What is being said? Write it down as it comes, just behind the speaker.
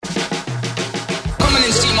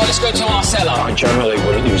let's go to our cellar. I generally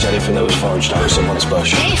wouldn't use anything that was foraged out of someone's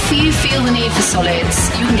bush. If you feel the need for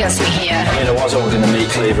solids, you can get some here. I mean, I was holding a meat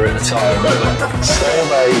cleaver at the time. Stay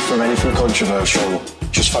away from anything controversial.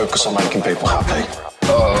 Just focus on making people happy.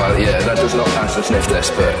 Oh, well, yeah, that does not pass the sniff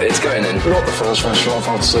test, but it's going in. Not the first restaurant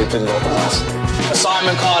I've had sleep in, not the last. For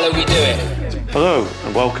Simon Carlo, we do it. Hello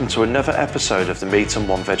and welcome to another episode of the Meat and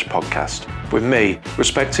One Veg podcast with me,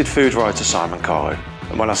 respected food writer Simon Carlo.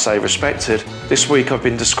 And when I say respected, this week I've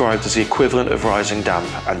been described as the equivalent of rising damp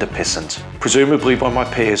and a pissant, presumably by my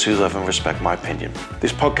peers who love and respect my opinion.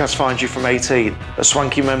 This podcast finds you from 18, a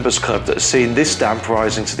swanky members club that has seen this damp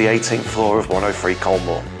rising to the 18th floor of 103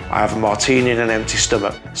 Colmore. I have a martini and an empty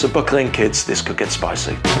stomach, so buckle in kids, this could get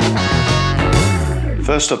spicy.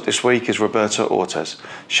 First up this week is Roberto Ortiz,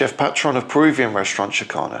 chef patron of Peruvian restaurant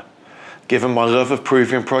Chicana. Given my love of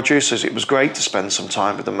Peruvian produce, it was great to spend some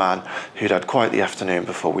time with the man who'd had quite the afternoon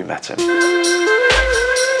before we met him.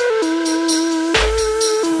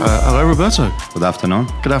 Hello, Roberto. Good afternoon.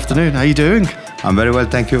 Good afternoon. How are you doing? I'm very well,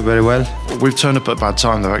 thank you. Very well. We've turned up at a bad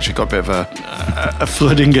time. They've actually got a bit of a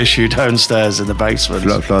flooding issue downstairs in the basement.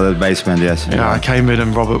 Flooded basement, yes. Yeah, I came in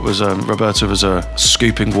and Roberto was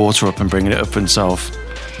scooping water up and bringing it up himself.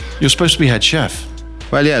 You're supposed to be head chef.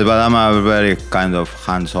 Well, yes, but I'm a very kind of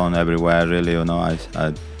hands-on everywhere, really. You know,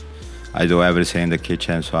 I do everything in the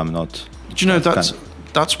kitchen, so I'm not. Do you know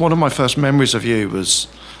that's one of my first memories of you was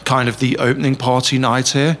kind of the opening party night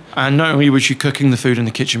here, and not only was you cooking the food in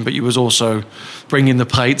the kitchen, but you was also bringing the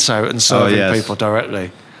plates out and serving people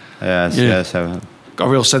directly. Yes, yeah. yes. Got a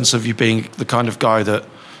real sense of you being the kind of guy that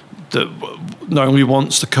not only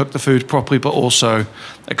wants to cook the food properly, but also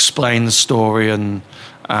explain the story and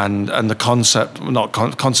the concept.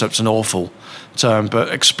 Concept's an awful term, but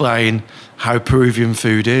explain how Peruvian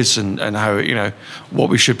food is and how, you know, what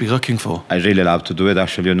we should be looking for. I really love to do it,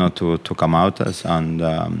 actually, you know, to come out and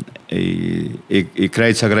it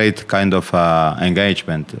creates a great kind of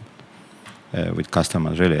engagement with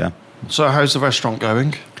customers, really. Yeah. So how's the restaurant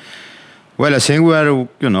going? Well, I think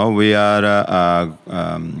we are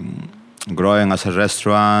growing as a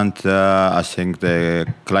restaurant. I think the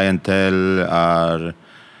clientele are,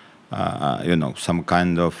 some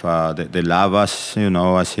kind of, they love us, you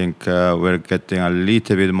know. I think we're getting a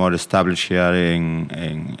little bit more established here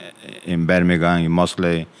in Birmingham,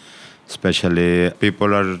 mostly, especially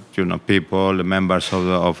people are, people, the members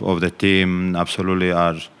of the team absolutely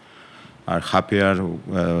are happier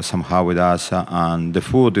somehow with us. And the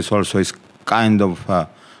food is also kind of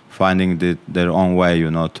finding their own way,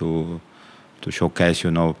 to showcase,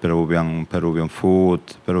 Peruvian food,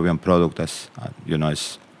 Peruvian product as,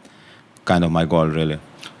 is kind of my goal, really.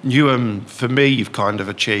 You, for me, you've kind of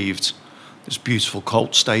achieved this beautiful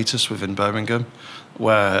cult status within Birmingham,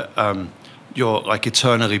 where you're like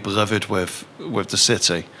eternally beloved with the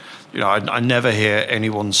city. I never hear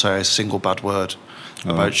anyone say a single bad word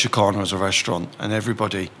about Chicana as a restaurant, and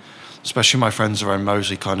everybody, especially my friends around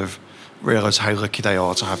Moseley, kind of realise how lucky they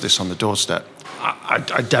are to have this on the doorstep.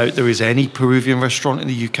 I doubt there is any Peruvian restaurant in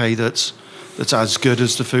the UK that's as good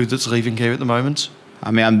as the food that's leaving here at the moment. I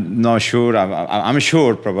mean, I'm not sure. I'm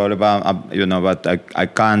sure, probably, but I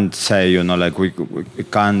can't say, like we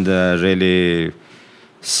can't really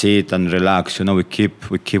sit and relax. We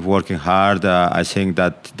keep working hard. I think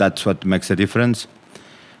that's what makes the difference.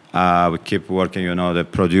 We keep working, the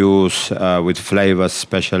produce with flavors,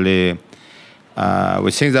 especially.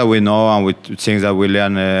 With things that we know and with things that we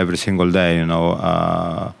learn every single day,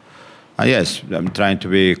 And yes, I'm trying to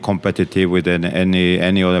be competitive with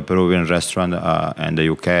any other Peruvian restaurant in the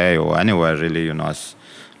UK or anywhere, really, as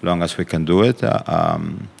long as we can do it.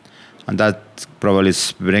 And that probably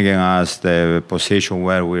is bringing us the position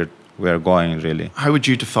where we're going, really. How would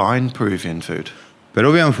you define Peruvian food?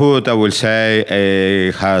 Peruvian food, I will say,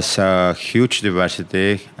 has a huge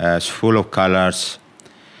diversity. It's full of colors,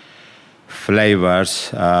 flavors.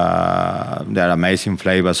 There are amazing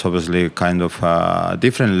flavors, obviously, kind of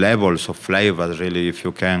different levels of flavors, really, if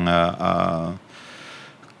you can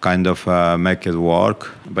kind of make it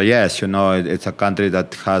work. But yes, it's a country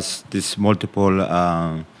that has these multiple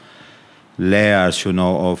layers,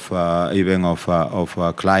 of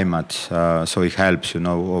climate. So it helps,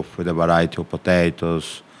 with the variety of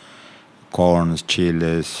potatoes, corns,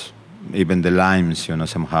 chilies. Even the limes,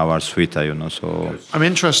 somehow are sweeter, so... I'm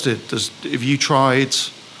interested, have you tried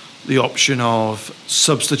the option of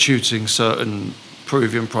substituting certain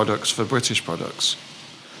Peruvian products for British products?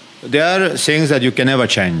 There are things that you can never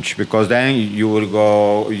change, because then it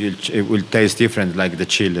will taste different, like the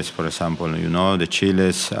chilies, for example, the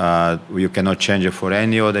chilies, you cannot change it for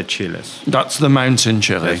any other chilies. That's the mountain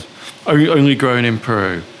chili, yes. Only grown in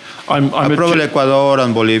Peru. I'm probably Ecuador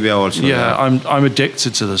and Bolivia also. Yeah, I'm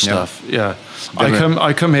addicted to the stuff. Yeah.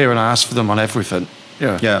 I come here and I ask for them on everything.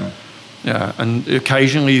 Yeah. And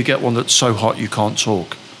occasionally you get one that's so hot you can't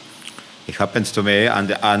talk. It happens to me,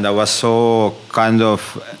 and I was so kind of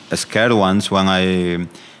scared once when I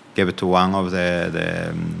gave it to one of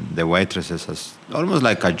the waitresses as almost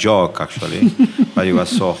like a joke actually, but it was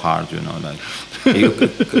so hard, like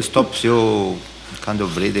it stops you kind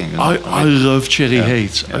of breathing. I love chili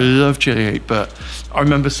heat. Yeah. I love chili heat, but I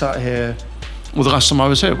remember sat here. Well, the last time I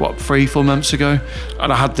was here, 3-4 months ago,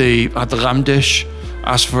 and I had the lamb dish.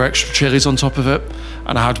 Asked for extra chilies on top of it,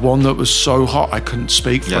 and I had one that was so hot I couldn't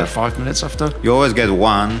speak for 5 minutes after. You always get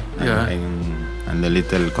one in the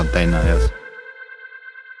little container, yes.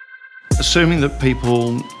 Assuming that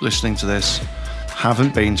people listening to this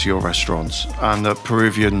haven't been to your restaurants and that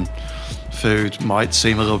Peruvian food might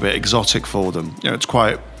seem a little bit exotic for them, it's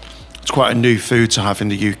quite a new food to have in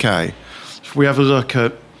the UK. If we have a look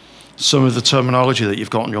at some of the terminology that you've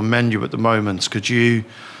got on your menu at the moment, could you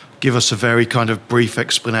give us a very kind of brief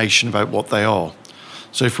explanation about what they are?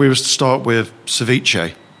 So if we was to start with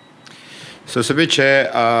ceviche. So ceviche,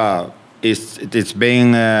 it's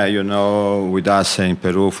been, with us in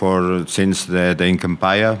Peru since the Inca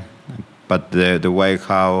Empire, but the way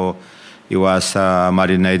how it was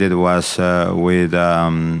marinated was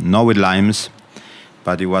not with limes,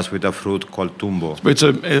 but it was with a fruit called tumbo. But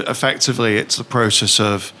effectively, it's the process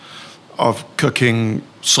of cooking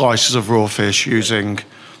slices of raw fish using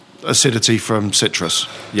acidity from citrus.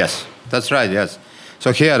 Yes, that's right. Yes.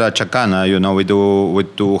 So here at Chacana, we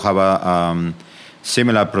do have a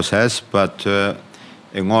similar process, but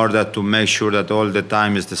in order to make sure that all the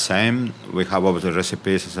time is the same, we have obviously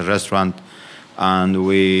recipes as a restaurant, and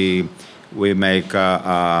we make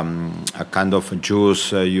a kind of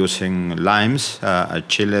juice using limes,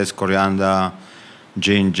 chiles, coriander,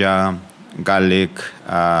 ginger, garlic,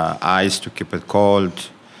 ice to keep it cold.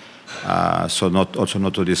 So not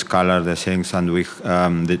to discolor the things, and we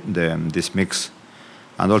this mix,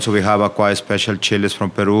 and also we have a quite special chilies from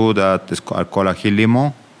Peru that is called ají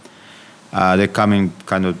limo. They come in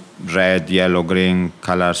kind of red, yellow, green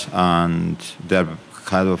colors, and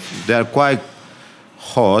they're quite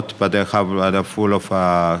hot, but they're full of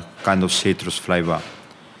kind of citrus flavor.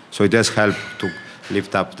 So it does help to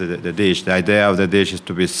lift up the dish. The idea of the dish is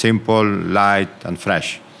to be simple, light, and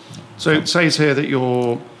fresh. So it says here that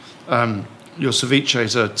your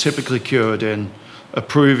ceviches are typically cured in a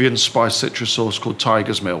Peruvian spiced citrus sauce called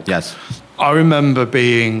tiger's milk. Yes. I remember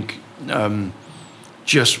being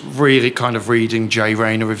just really kind of reading Jay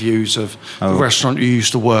Rayner reviews of the restaurant you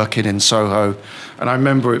used to work in Soho, and I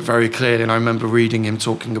remember it very clearly, and I remember reading him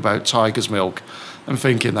talking about tiger's milk and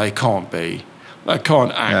thinking that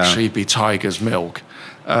can't actually be tiger's milk.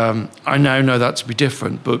 I now know that to be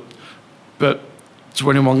different, but to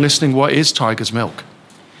anyone listening, what is tiger's milk?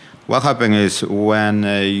 What happens is when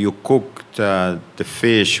you cook the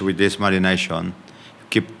fish with this marination, you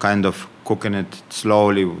keep kind of cooking it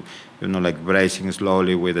slowly, like braising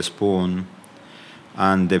slowly with a spoon,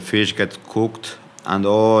 and the fish gets cooked, and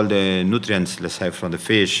all the nutrients, let's say, from the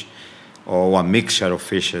fish, or a mixture of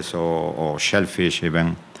fishes or shellfish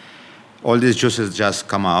even, all these juices just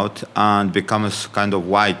come out and becomes kind of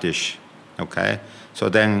whitish, okay? So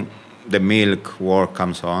then the milk work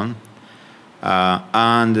comes on.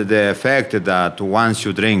 And the effect that once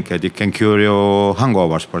you drink it, it can cure your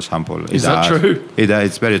hangovers, for example. Is that true?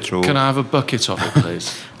 It's very true. Can I have a bucket of it,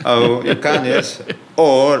 please? Oh, you can, yes.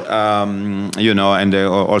 Or, and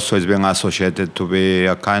also it's been associated to be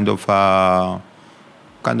a kind of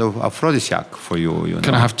aphrodisiac for you.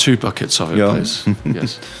 Can I have 2 buckets of it, please?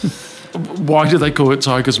 Yes. Why do they call it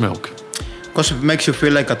tiger's milk? Because it makes you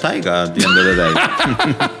feel like a tiger at the end of the day.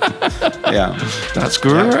 Yeah. That's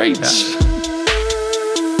great. Yeah.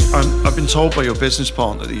 I've been told by your business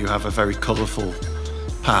partner that you have a very colourful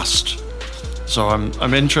past. So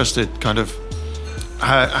I'm interested, kind of,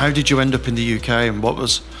 how did you end up in the UK, and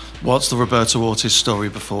what's the Roberto Ortiz story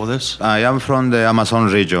before this? I am from the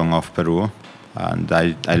Amazon region of Peru, and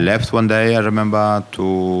I left one day, I remember,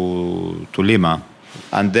 to Lima.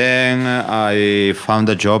 And then I found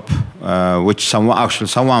a job, which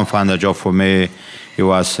someone found a job for me. It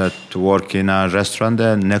was to work in a restaurant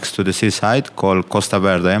next to the seaside called Costa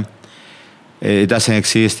Verde. It doesn't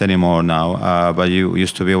exist anymore now, but it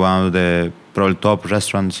used to be one of the probably top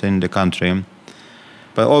restaurants in the country.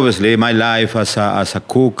 But obviously, my life as a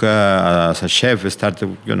cook, as a chef,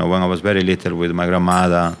 started when I was very little with my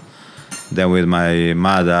grandmother, then with my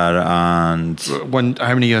mother, and...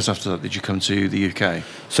 How many years after that did you come to the UK?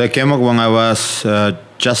 So I came when I was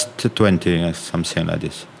just 20, something like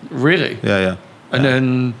this. Really? Yeah. And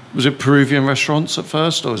then, was it Peruvian restaurants at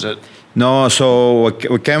first, or was it? No, so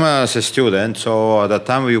we came as a student. So at that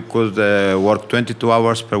time we could work 22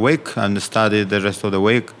 hours per week and study the rest of the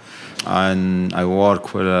week. And I worked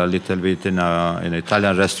for a little bit in an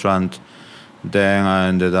Italian restaurant. Then I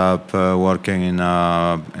ended up working in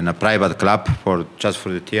a private club just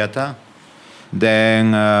for the theater.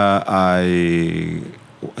 Then I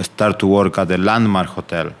started to work at the Landmark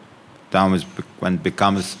Hotel. That was when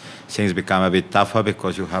things become a bit tougher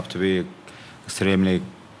because you have to be extremely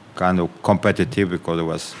kind of competitive because there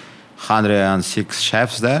was 106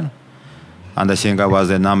 chefs there, and I think I was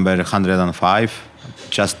the number 105,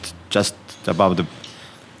 just above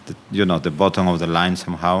the bottom of the line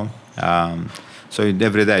somehow. So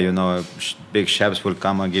every day, big chefs will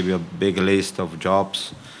come and give you a big list of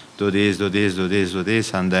jobs. Do this, do this, do this, do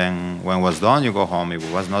this, and then when it was done, you go home. If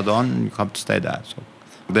it was not done, you have to stay there. So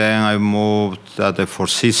then I moved at the Four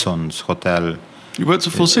Seasons Hotel. You worked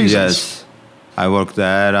at Four Seasons? Yes. I worked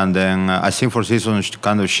there, and then I think Four Seasons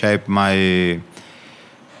kind of shaped my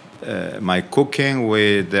cooking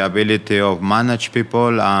with the ability of manage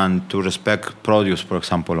people and to respect produce, for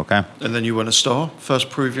example, okay? And then you won a star, first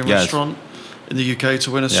Peruvian restaurant in the UK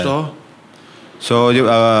to win a star? So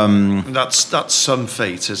that's some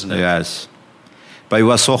feat, isn't it? Yes. But it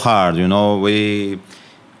was so hard,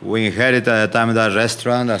 We inherited at the time that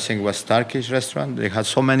restaurant, I think it was Turkish restaurant. They had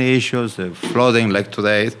so many issues, the flooding like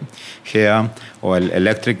today here, or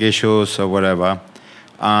electric issues or whatever.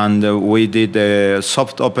 And we did a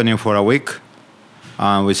soft opening for a week.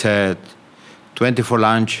 And we said 20 for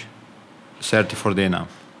lunch, 30 for dinner.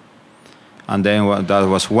 And then that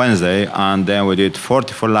was Wednesday. And then we did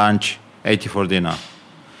 40 for lunch, 80 for dinner.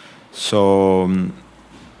 So,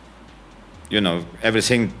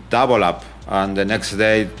 everything double up. And the next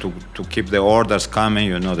day, to keep the orders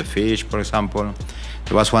coming, the fish, for example.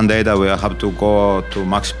 There was one day that we had to go to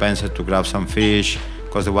Max Spencer to grab some fish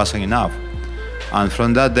because there wasn't enough. And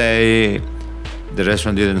from that day, the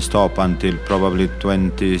restaurant didn't stop until probably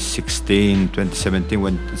 2016, 2017,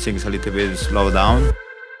 when things a little bit slowed down.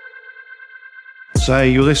 So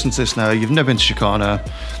you listen to this now, you've never been to Chicana,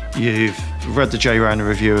 you've read the Jay Rayner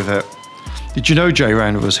review of it. Did you know Jay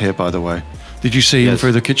Rayner was here, by the way? Did you see him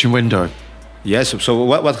through the kitchen window? Yes, so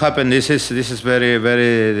what happened, this is very,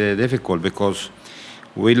 very difficult because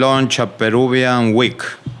we launched a Peruvian week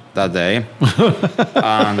that day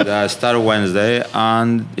and started Wednesday,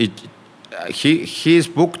 and he's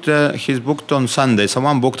booked on Sunday.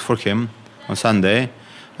 Someone booked for him on Sunday,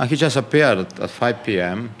 and he just appeared at 5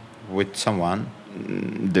 p.m. with someone.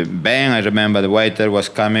 I remember the waiter was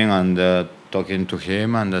coming and talking to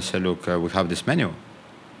him, and I said, look, we have this menu.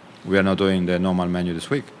 We are not doing the normal menu this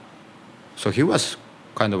week. So he was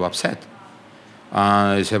kind of upset.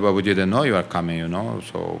 He said, well, we didn't know you are coming,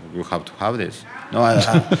 so you have to have this. No,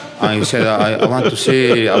 and he said, I want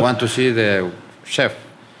to see the chef.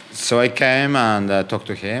 So I came and talked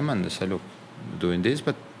to him and I said, look, I'm doing this,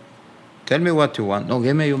 but tell me what you want. No,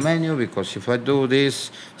 give me your menu, because if I do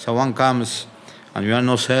this, someone comes and you are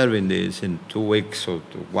not serving this in 2 weeks or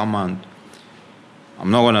 1 month, I'm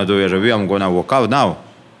not going to do a review, I'm going to walk out now.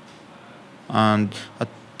 And at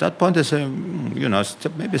that point, I said,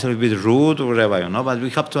 maybe it's a little bit rude or whatever, but we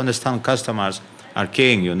have to understand customers are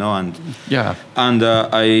king, and yeah. And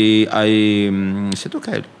I said,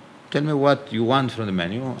 okay, tell me what you want from the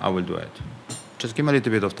menu, I will do it. Just give me a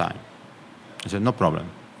little bit of time. I said, no problem.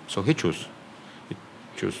 So he chose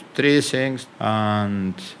 3 things,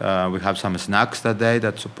 and we have some snacks that day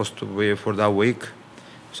that's supposed to be for that week.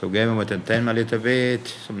 So gave him a little bit,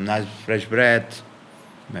 some nice fresh bread,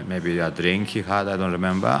 maybe a drink he had, I don't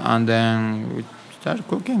remember, and then we started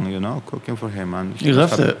cooking, cooking for him. And he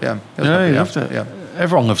loved it. Yeah, he loved it. Yeah.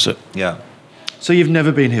 Everyone loves it. Yeah. So you've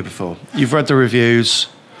never been here before. You've read the reviews,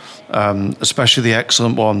 especially the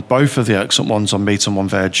excellent one, both of the excellent ones on Meat and One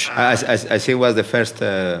Veg. I think it was the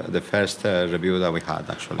first review that we had,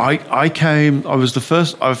 actually. I was the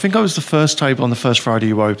first table on the first Friday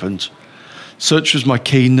you opened. Such was my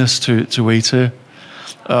keenness to eat here.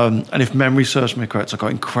 And if memory serves me correct, I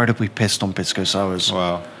got incredibly pissed on pisco sours.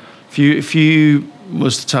 Wow. If you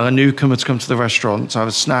was to tell a newcomer to come to the restaurant to have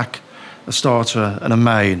a snack, a starter, and a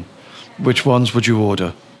main, which ones would you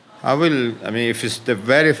order? If it's the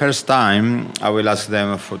very first time, I will ask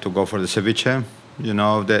them to go for the ceviche.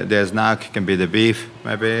 The snack can be the beef,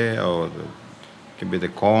 maybe, or it can be the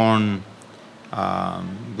corn,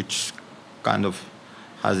 which kind of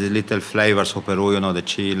has the little flavors of Peru, the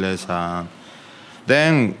chiles.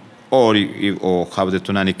 Then, or have the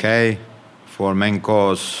tuna nikkei for main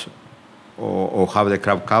course, or have the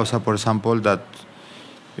crab causa, for example, that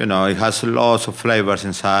you know, it has lots of flavors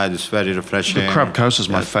inside. It's very refreshing. The crab coaster is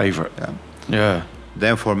my favourite. Yeah.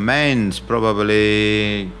 Then for mains,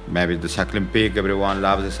 probably maybe the suckling pig. Everyone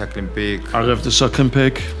loves the suckling pig. I love the suckling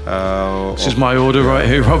pig. This is my order right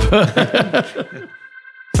here, Robert.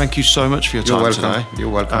 Thank you so much for your time today. You're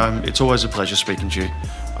welcome. It's always a pleasure speaking to you.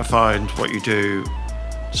 I find what you do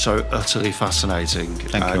so utterly fascinating.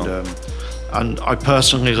 Thank you. And I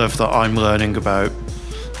personally love that I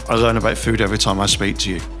learn about food every time I speak to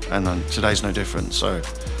you. And today's no different. So,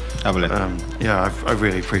 I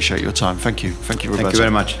really appreciate your time. Thank you. Thank you, Roberto. Thank you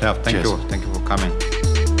very much. Yeah, thank Cheers. you. Thank you for coming.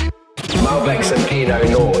 Malbecs and Pinot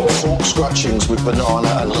Noir. Fork scratchings with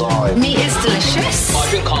banana and lime. Meat is delicious. I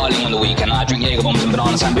drink Carling on the weekend. I drink Jaeger bombs and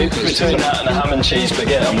banana sambucas. Between that and a ham and cheese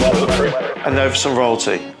baguette, I'm well for it. And now for some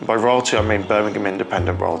royalty. By royalty, I mean Birmingham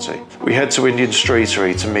independent royalty. We head to Indian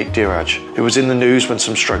Streetery to meet Dheeraj, who was in the news when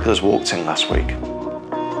some stragglers walked in last week.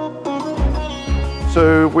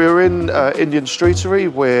 So we're in Indian Streetery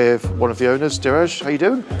with one of the owners, Dheeraj. How you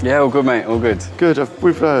doing? Yeah, all good, mate. All good. Good.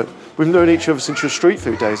 We've known each other since your street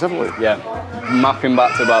food days, haven't we? Yeah. Mapping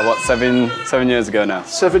back to about, 7 years ago now?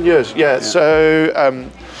 7 years, yeah. So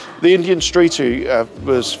the Indian Streetery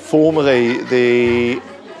was formerly the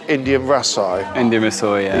Indian Rasai. Indian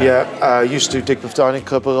Rasai, yeah. Yeah, used to do Digbeth Dining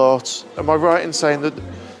Club a lot. Am I right in saying that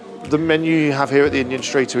the menu you have here at the Indian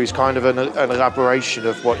Streetery is kind of an elaboration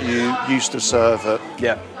of what you used to serve at?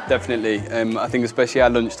 Yeah, definitely. I think especially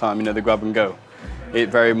at lunchtime, the grab and go. It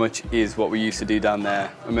very much is what we used to do down there.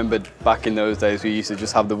 I remember back in those days, we used to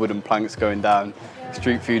just have the wooden planks going down,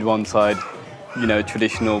 street food one side,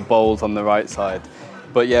 traditional bowls on the right side.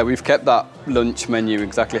 But yeah, we've kept that lunch menu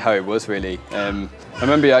exactly how it was, really. I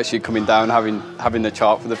remember you actually coming down, having the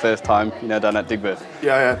chart for the first time, down at Digbeth.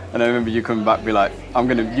 Yeah. And I remember you coming back and be like,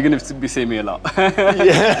 you're gonna be seeing me a lot.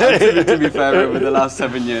 Yeah. to be fair, over the last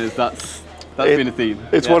 7 years, that's been a theme.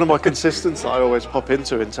 It's one of my consistents that I always pop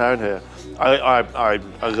into in town here. I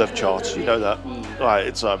love charts, you know that. Right,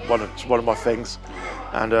 it's one of my things,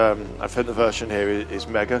 and I think the version here is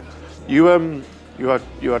mega. You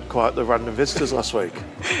had quite the random visitors last week.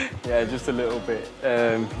 Yeah, just a little bit.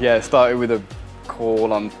 It started with a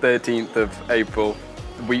call on 13th of April,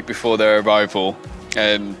 the week before their arrival.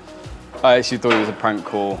 I actually thought it was a prank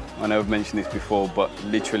call. I know I've mentioned this before, but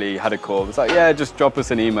literally had a call. It's like, yeah, just drop us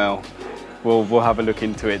an email. We'll have a look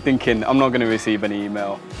into it. Thinking I'm not going to receive any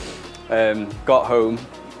email. Got home,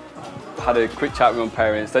 had a quick chat with my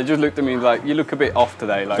parents. They just looked at me like, you look a bit off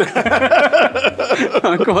today, like,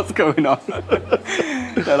 like what's going on?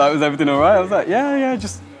 They're like, was everything all right? I was like,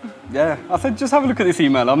 yeah. I said, just have a look at this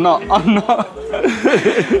email. I'm not I'm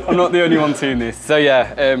not the only one seeing this. So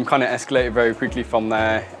yeah, kind of escalated very quickly from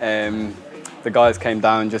there. The guys came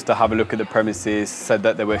down just to have a look at the premises, said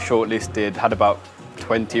that they were shortlisted, had about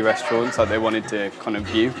 20 restaurants that they wanted to kind of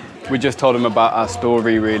view. We just told them about our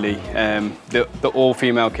story, really. The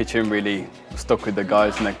all-female kitchen really stuck with the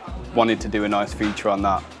guys, and they wanted to do a nice feature on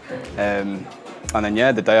that. And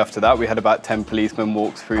then, the day after that, we had about 10 policemen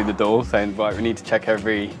walk through the door saying, right, we need to check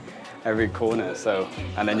every corner. So,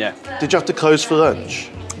 and then, Did you have to close for lunch?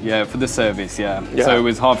 Yeah, for the service, yeah. So it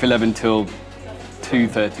was 11:30 till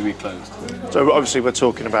 2:30 we closed. So obviously we're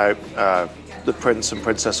talking about the Prince and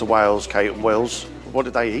Princess of Wales, Kate and Wills. What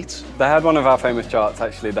did they eat? They had one of our famous charts,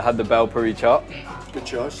 actually. They had the bell puri chart. Good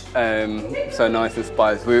choice. So nice and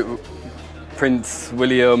spiced. Prince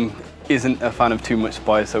William isn't a fan of too much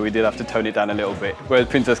spice, so we did have to tone it down a little bit. Whereas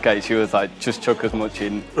Princess Kate, she was like, just chuck as much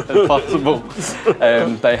in as possible.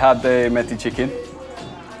 They had the methi chicken.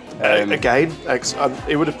 Again,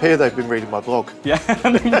 it would appear they've been reading my blog. Yeah.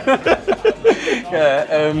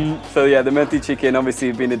 So the methi chicken obviously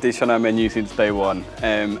has been a dish on our menu since day one.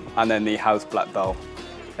 And then the house black dal.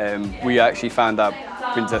 We actually found out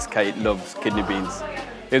Princess Kate loves kidney beans.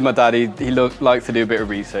 With my dad, he likes to do a bit of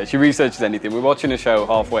research. He researches anything. We're watching a show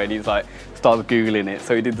halfway and he's like, starts Googling it.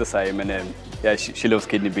 So he did the same, and she loves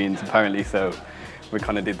kidney beans apparently, so we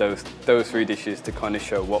kind of did those three dishes to kind of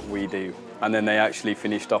show what we do. And then they actually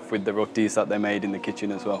finished off with the rotis that they made in the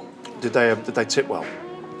kitchen as well. Did they tip well?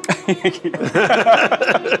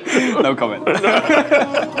 No comment.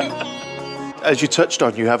 As you touched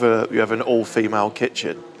on, you have an all-female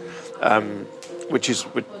kitchen, which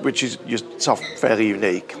is yourself fairly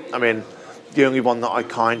unique. I mean, the only one that I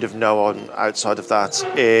kind of know on outside of that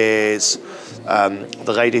is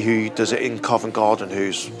the lady who does it in Covent Garden,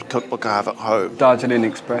 whose cookbook I have at home. Darjeeling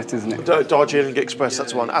Express, isn't it? Darjeeling Express,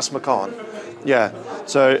 that's the one. Asma Khan. Yeah.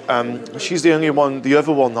 So she's the only one. The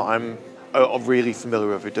other one that I'm really familiar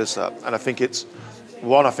with who does that, and I think it's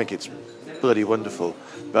bloody wonderful.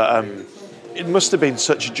 But it must have been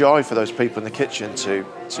such a joy for those people in the kitchen to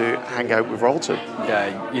hang out with royalty.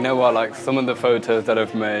 Yeah, you know what? Like some of the photos that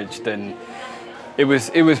have merged, and it was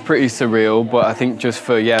pretty surreal. But I think just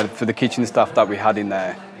for the kitchen staff that we had in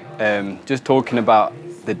there, just talking about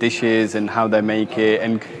the dishes and how they make it,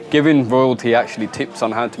 and giving royalty actually tips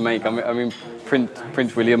on how to make. I mean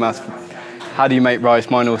Prince William asked, "How do you make rice?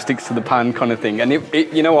 Mine all sticks to the pan," kind of thing. And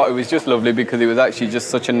it you know what? It was just lovely because it was actually just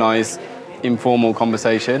such a nice, informal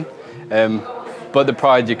conversation. But the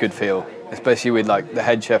pride you could feel, especially with like the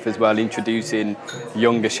head chef as well, introducing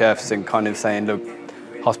younger chefs and kind of saying, look,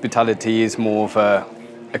 hospitality is more of a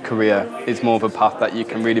career. It's more of a path that you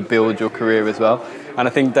can really build your career as well. And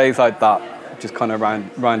I think days like that just kind of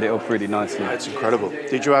round it up really nicely. It's incredible.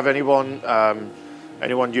 Did you have anyone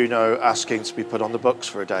you know asking to be put on the books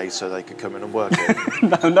for a day so they could come in and work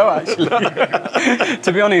it? No, actually.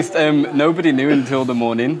 To be honest, nobody knew until the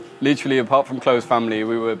morning. Literally, apart from close family,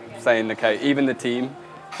 we were saying, okay, even the team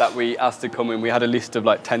that we asked to come in, we had a list of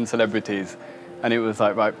like 10 celebrities. And it was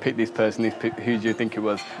like, right, pick this person, who do you think it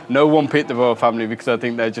was? No one picked the royal family because I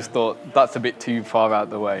think they just thought that's a bit too far out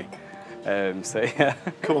the way. So, yeah.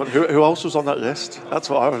 Come on, who else was on that list? That's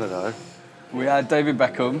what I want to know. We had David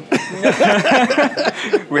Beckham.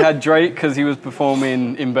 We had Drake because he was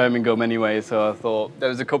performing in Birmingham anyway. So I thought there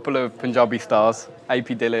was a couple of Punjabi stars,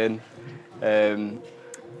 AP Dillon.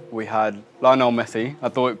 We had Lionel Messi. I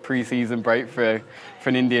thought pre-season break for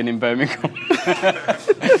an Indian in Birmingham.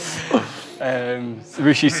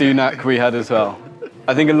 Rishi Sunak we had as well.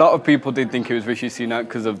 I think a lot of people did think it was Rishi Sunak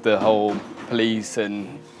because of the whole police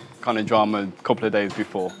and kind of drama a couple of days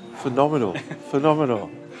before. Phenomenal.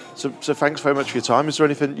 So thanks very much for your time. Is there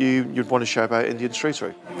anything you'd want to share about Indian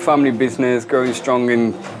streetery? Family business, growing strong,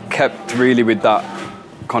 and kept really with that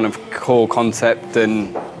kind of core concept.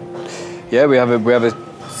 And yeah, we have a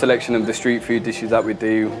selection of the street food dishes that we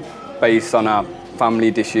do based on our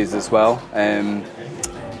family dishes as well.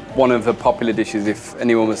 One of the popular dishes, if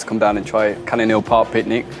anyone was to come down and try it, Cannon Hill Park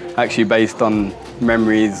Picnic, actually based on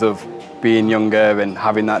memories of being younger and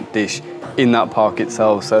having that dish in that park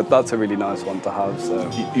itself. So that's a really nice one to have.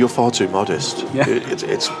 So you're far too modest. Yeah.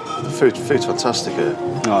 It's food's fantastic here.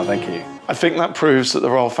 Oh, thank you. I think that proves that the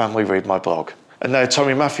royal family read my blog. And now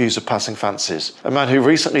Tommy Matthews of Passing Fancies, a man who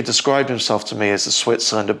recently described himself to me as the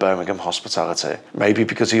Switzerland of Birmingham hospitality. Maybe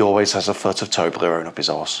because he always has a foot of Toblerone up his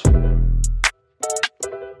arse.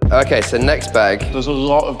 Okay, so next bag. There's a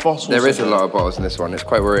lot of bottles. There is a lot of bottles in this one. It's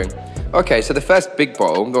quite worrying. Okay, so the first big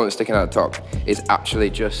bottle, the one that's sticking out the top, is actually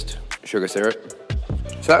just sugar syrup.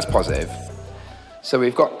 So that's positive. So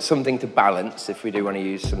we've got something to balance if we do want to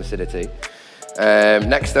use some acidity.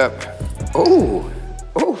 Next up,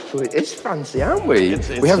 it's fancy, aren't we?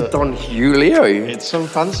 We have Don Julio. It's some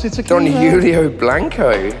fancy tequila. Don Julio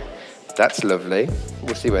Blanco. That's lovely.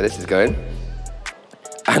 We'll see where this is going.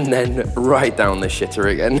 And then right down the shitter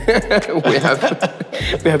again, we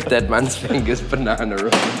have Dead Man's Fingers banana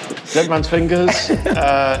rum. Dead Man's Fingers,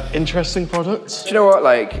 interesting products. Do you know what?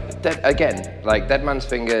 Dead Man's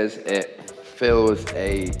Fingers, it fills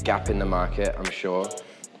a gap in the market, I'm sure.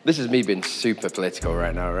 This is me being super political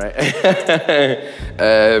right now, right?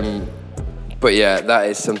 But yeah, that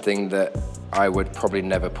is something that I would probably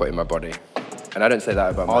never put in my body. And I don't say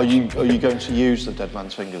that about Are you going to use the Dead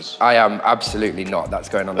Man's Fingers? I am absolutely not. That's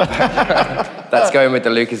going on the back. That's going with the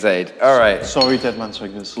Lucozade. All right. Sorry, Dead Man's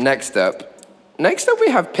Fingers. Next up we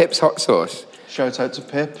have Pip's hot sauce. Shout out to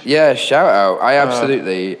Pip. Yeah, shout out. I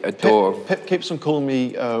absolutely adore. Pip keeps on calling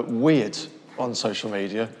me weird on social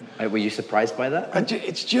media. Were you surprised by that?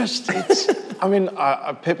 I mean,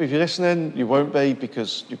 Pip, if you're listening, you won't be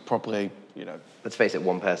because you probably, Let's face it,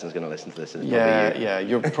 one person's going to listen to this. And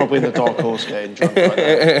you're probably in the dark horse getting drunk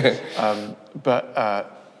right now. But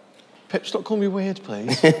Pip, stop calling me weird,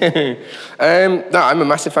 please. No, I'm a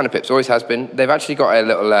massive fan of Pip's, always has been. They've actually got a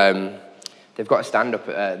little, they've got a stand up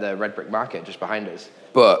at the Red Brick Market just behind us.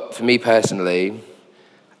 But for me personally,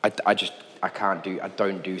 I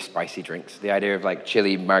don't do spicy drinks. The idea of like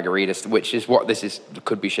chili margaritas, which is what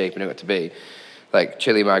could be shaping it to be. Like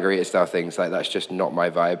chili margarita style things, like that's just not my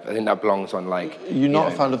vibe. I think that belongs on like... You're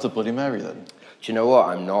not a fan of the Bloody Mary then? Do you know what?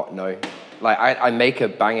 I'm not, no. Like I make a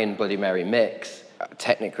banging Bloody Mary mix.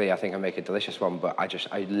 Technically, I think I make a delicious one, but I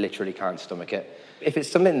literally can't stomach it. If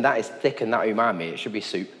it's something that is thick and that umami, it should be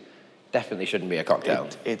soup. Definitely shouldn't be a cocktail.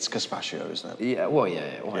 It's gazpacho, isn't it? Yeah, well,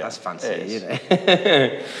 that's fancy,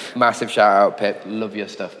 Massive shout out, Pip. Love your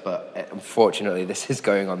stuff, but unfortunately, this is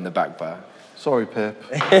going on the back bar. Sorry, Pip.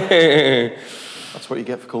 That's what you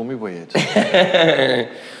get for calling me weird.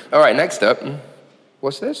 All right, next up.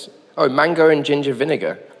 What's this? Oh, mango and ginger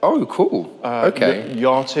vinegar. Oh, cool. Okay.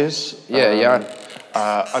 Yarties. Yeah.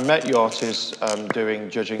 I met you artists doing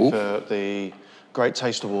judging for the Great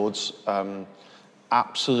Taste Awards.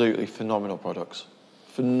 Absolutely phenomenal products.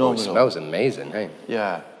 Phenomenal. It smells amazing, hey?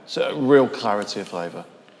 Yeah, so real clarity of flavour.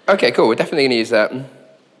 Okay, cool. We're definitely going to use that.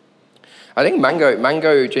 I think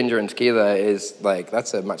mango, ginger, and tequila is like,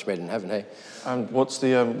 that's a match made in heaven, hey? And what's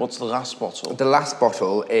the last bottle? The last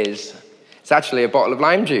bottle it's actually a bottle of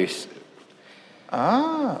lime juice.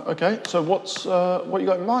 Ah, okay. So what you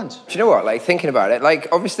got in mind? Do you know what? Like thinking about it, like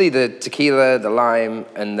obviously the tequila, the lime,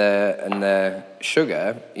 and the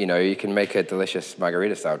sugar. You know, you can make a delicious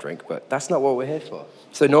margarita style drink, but that's not what we're here for.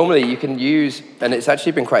 So normally you can use, and it's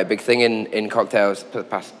actually been quite a big thing in cocktails for the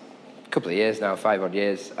past couple of years now, 5 odd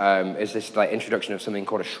years. Is this like introduction of something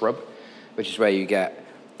called a shrub, which is where you get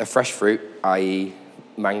a fresh fruit, i.e.,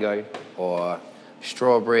 mango or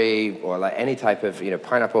strawberry or like any type of,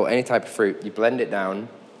 pineapple, any type of fruit. You blend it down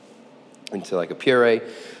into like a puree.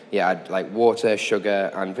 You add like water,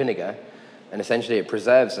 sugar, and vinegar, and essentially it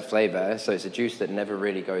preserves the flavor. So it's a juice that never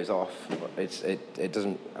really goes off. It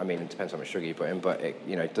doesn't. I mean, it depends on how much sugar you put in, but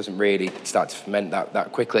it doesn't really start to ferment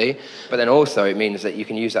that quickly. But then also it means that you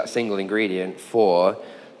can use that single ingredient for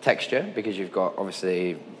texture because you've got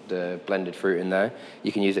obviously the blended fruit in there.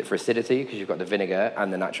 You can use it for acidity because you've got the vinegar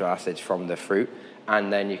and the natural acids from the fruit.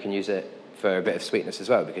 And then you can use it for a bit of sweetness as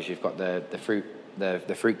well because you've got the fruit, the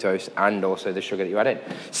fructose, and also the sugar that you add in.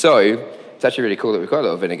 So it's actually really cool that we've got a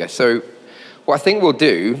little vinegar. So what I think we'll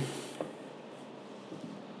do,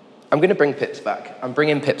 I'm going to bring Pips back. I'm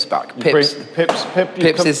bringing Pips back. Pips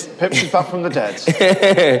is back from the dead.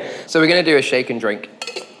 So we're going to do a shake and drink,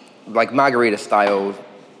 like margarita style.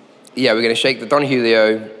 Yeah, we're going to shake the Don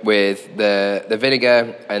Julio with the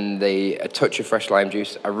vinegar and a touch of fresh lime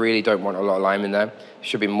juice. I really don't want a lot of lime in there. It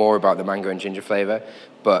should be more about the mango and ginger flavour,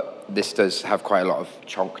 but this does have quite a lot of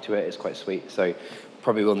chonk to it. It's quite sweet, so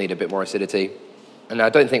probably will need a bit more acidity. And I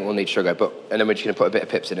don't think we'll need sugar, and then we're just going to put a bit of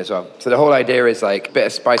Pips in as well. So the whole idea is like a bit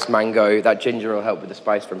of spiced mango. That ginger will help with the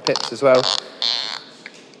spice from Pips as well.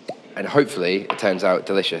 And hopefully it turns out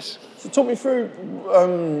delicious. So talk me through,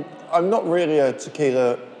 I'm not really a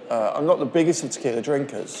tequila... I'm not the biggest of tequila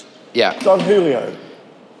drinkers. Yeah. Don Julio,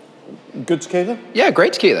 good tequila? Yeah,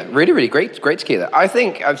 great tequila. Really, really great tequila. I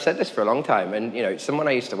think I've said this for a long time, and someone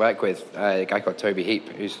I used to work with, a guy called Toby Heap,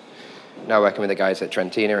 who's now working with the guys at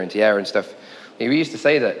Trentina and Tierra and stuff. He used to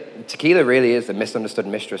say that tequila really is the misunderstood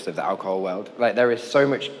mistress of the alcohol world. Like there is so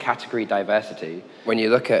much category diversity when you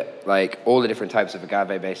look at like all the different types of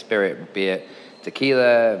agave-based spirit, be it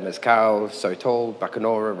tequila, mezcal, sotol,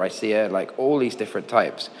 bacanora, raicilla, like all these different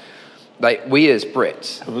types. Like we as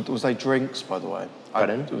Brits... Was they drinks, by the way?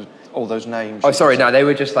 Pardon? All those names. Oh, sorry, no, they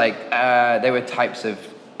were just like, they were types of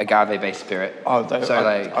agave-based spirit. Oh,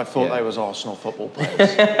 I thought they was Arsenal football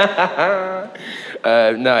players.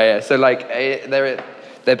 No, yeah, so like,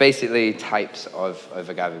 they're basically types of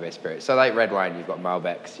agave-based spirit. So like red wine, you've got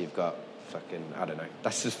Malbecs, you've got fucking, I don't know.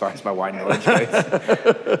 That's as far as my wine knowledge goes.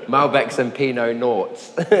 Malbecs and Pinot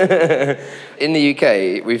Noirs. In the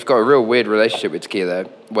UK, we've got a real weird relationship with tequila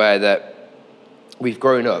where we've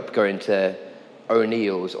grown up going to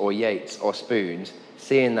O'Neill's or Yates or Spoons,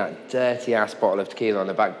 seeing that dirty-ass bottle of tequila on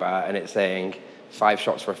the back bar and it's saying 5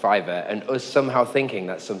 shots for a $5, and us somehow thinking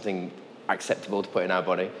that's something acceptable to put in our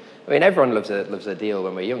body. I mean, everyone loves a deal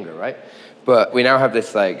when we're younger, right? But we now have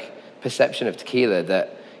this like perception of tequila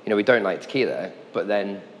that we don't like tequila, but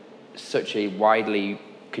then such a widely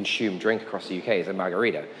consumed drink across the UK is a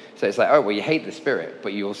margarita. So it's like, oh, well, you hate the spirit,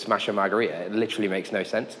 but you'll smash a margarita. It literally makes no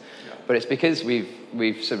sense. Yeah. But it's because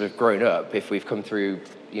we've sort of grown up, if we've come through,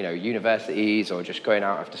 universities or just going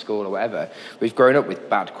out after school or whatever, we've grown up with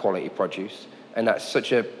bad quality produce. And that's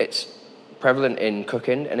it's prevalent in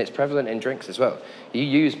cooking and it's prevalent in drinks as well. You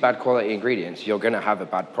use bad quality ingredients, you're going to have a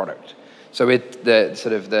bad product. So with the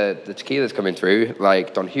sort of the tequilas coming through,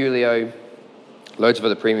 like Don Julio, loads of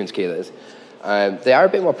other premium tequilas, they are a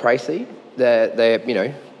bit more pricey. They're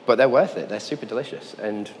but they're worth it. They're super delicious,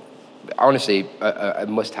 and honestly, a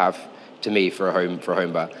must-have to me for a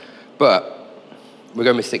home bar. But we're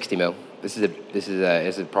going with 60 ml. This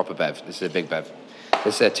is a proper bev. This is a big bev.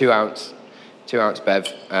 This is a 2 ounce bev.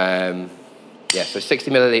 So 60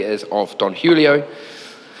 milliliters of Don Julio.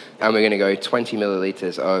 And we're going to go 20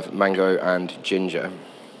 milliliters of mango and ginger.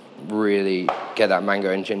 Really get that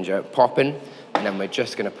mango and ginger popping. And then we're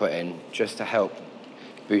just going to put in, just to help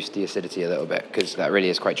boost the acidity a little bit, because that really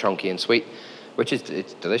is quite chunky and sweet, which is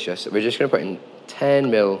it's delicious. We're just going to put in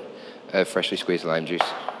 10 ml of freshly squeezed lime juice.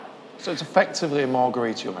 So it's effectively a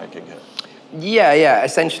margarita you're making here? Yeah,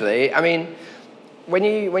 essentially. I mean, when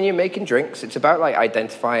you're making drinks, it's about like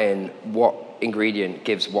identifying what ingredient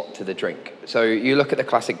gives what to the drink. So you look at the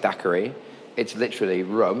classic daiquiri, It's literally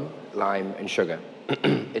rum, lime, and sugar.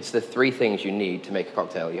 It's the three things you need to make a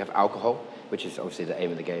cocktail. You have alcohol, which is obviously the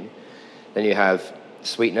aim of the game. Then you have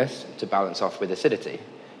sweetness to balance off with acidity.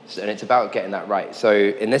 And it's about getting that right. So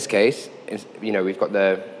in this case, we've got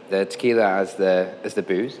the tequila as the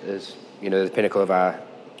booze, as the pinnacle of our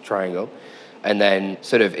triangle. And then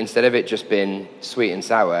sort of instead of it just being sweet and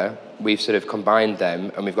sour, we've sort of combined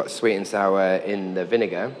them, and we've got sweet and sour in the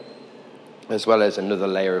vinegar, as well as another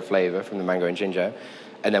layer of flavor from the mango and ginger.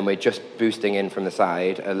 And then we're just boosting in from the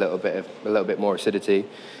side a little bit more acidity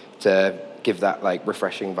to give that like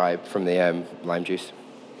refreshing vibe from the lime juice.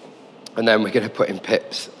 And then we're going to put in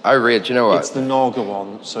pips. Do you know what? It's the Naga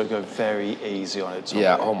one, so go very easy on it.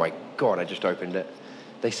 Yeah, oh my God, I just opened it.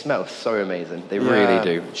 They smell so amazing. They really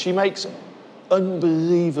do. She makes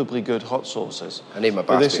unbelievably good hot sauces. I need my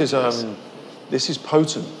but basket. This is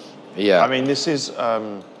potent. Yeah. I mean, this is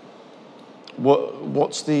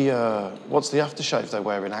what's the aftershave they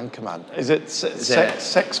wear in Anchorman? Is it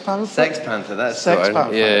Sex Panther? Sex Panther. That's Sex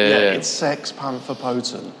Panther. Yeah. It's Sex Panther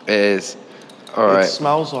potent. It is. All right. It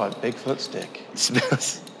smells like Bigfoot's dick. It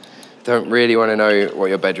smells. Don't really want to know what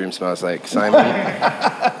your bedroom smells like, Simon.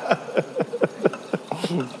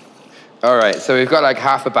 All right, so we've got like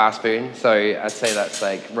half a bar spoon, so I'd say that's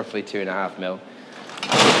like roughly 2.5 mil.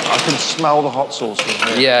 I can smell the hot sauce from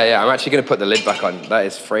here. Yeah, I'm actually going to put the lid back on. That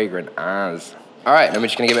is fragrant as. All right, then we're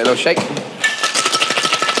just going to give it a little shake.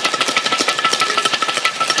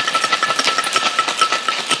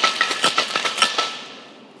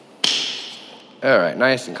 All right,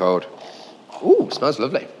 nice and cold. Ooh, smells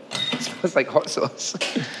lovely. It smells like hot sauce.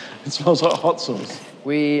 It smells like hot sauce.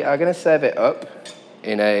 We are going to serve it up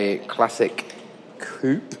in a classic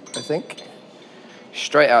coupe, I think.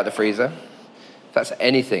 Straight out the freezer. If that's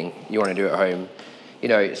anything you want to do at home,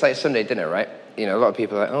 it's like Sunday dinner, right? A lot of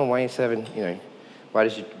people are like, oh, why are you serving, why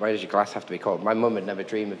does your glass have to be cold? My mum would never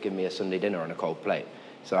dream of giving me a Sunday dinner on a cold plate.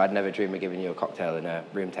 So I'd never dream of giving you a cocktail in a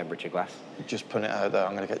room temperature glass. Just putting it out there,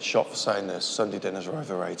 I'm going to get shot for saying this. Sunday dinners are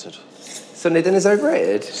overrated. Sunday dinners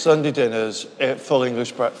overrated? Sunday dinners, full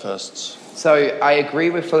English breakfasts. So I agree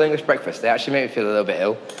with full English breakfast. They actually make me feel a little bit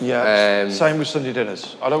ill. Yeah, same with Sunday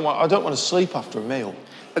dinners. I don't want to sleep after a meal.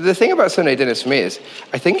 The thing about Sunday dinners for me is,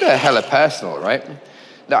 I think they're hella personal, right?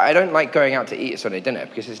 I don't like going out to eat a Sunday dinner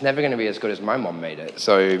because it's never going to be as good as my mom made it.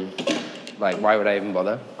 So, why would I even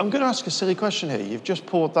bother? I'm going to ask a silly question here. You've just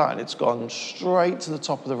poured that and it's gone straight to the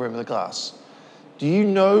top of the rim of the glass. Do you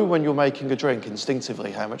know when you're making a drink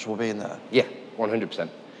instinctively how much will be in there? Yeah, 100%.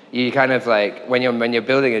 You kind of when you're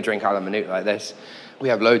building a drink a la minute like this, we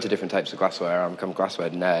have loads of different types of glassware. I'm a glassware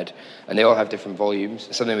nerd, and they all have different volumes.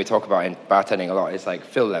 Something we talk about in bartending a lot is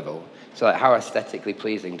fill level. So how aesthetically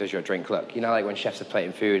pleasing does your drink look? When chefs are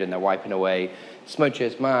plating food and they're wiping away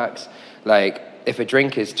smudges, marks. If a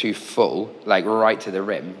drink is too full, right to the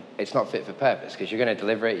rim, it's not fit for purpose because you're going to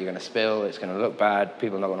deliver it, you're going to spill, it's going to look bad,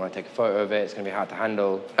 people are not going to want to take a photo of it, it's going to be hard to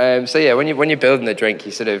handle. When you're building the drink,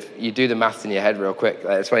 you do the maths in your head real quick.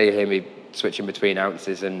 That's why you hear me switching between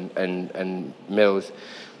ounces and mils,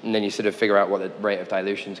 and then you figure out what the rate of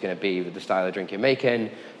dilution is going to be with the style of drink you're making,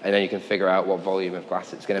 and then you can figure out what volume of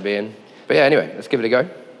glass it's going to be in. But yeah, anyway, let's give it a go.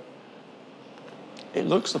 It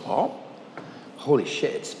looks the part. Holy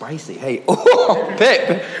shit, it's spicy. Hey, oh,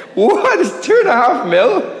 Pip, what? It's 2.5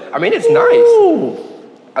 mil? I mean, it's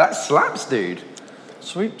nice. That slaps, dude.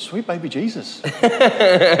 Sweet baby Jesus.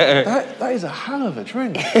 that is a hell of a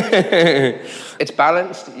drink. It's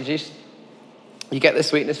balanced. You get the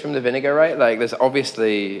sweetness from the vinegar, right? There's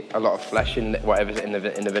obviously a lot of flesh in whatever's in the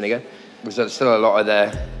vinegar. There's still a lot of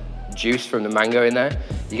the juice from the mango in there.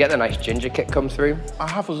 You get the nice ginger kick come through. I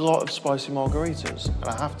have a lot of spicy margaritas, and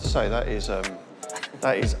I have to say that is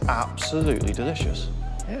absolutely delicious.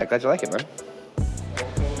 Yeah, glad you like it, man.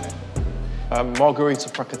 Margarita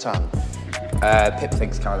Prakatan. Pip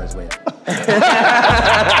thinks Carlo's weird.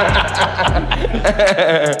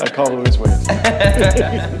 Carlo is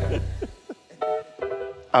weird.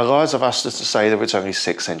 Our guys have asked us to say that it's only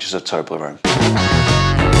 6 inches of Toblerone.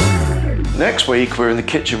 Next week, we're in the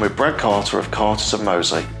kitchen with Brad Carter of Carter's and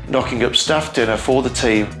Moseley, knocking up staff dinner for the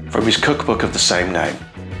team from his cookbook of the same name.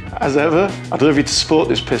 As ever, I'd love you to support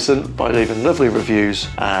this pissant by leaving lovely reviews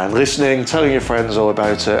and listening, telling your friends all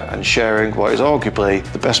about it, and sharing what is arguably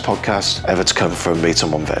the best podcast ever to come from Meat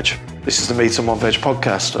and One Veg. This is the Meat and One Veg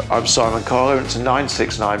podcast. I'm Simon Carlo, and it's a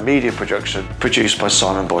 969 media production produced by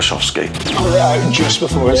Simon Borshowski. Put it out just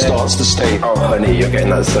before it starts to steam. Oh, honey, you're getting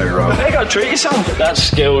that so wrong. Hey, go treat yourself. That's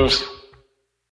skills.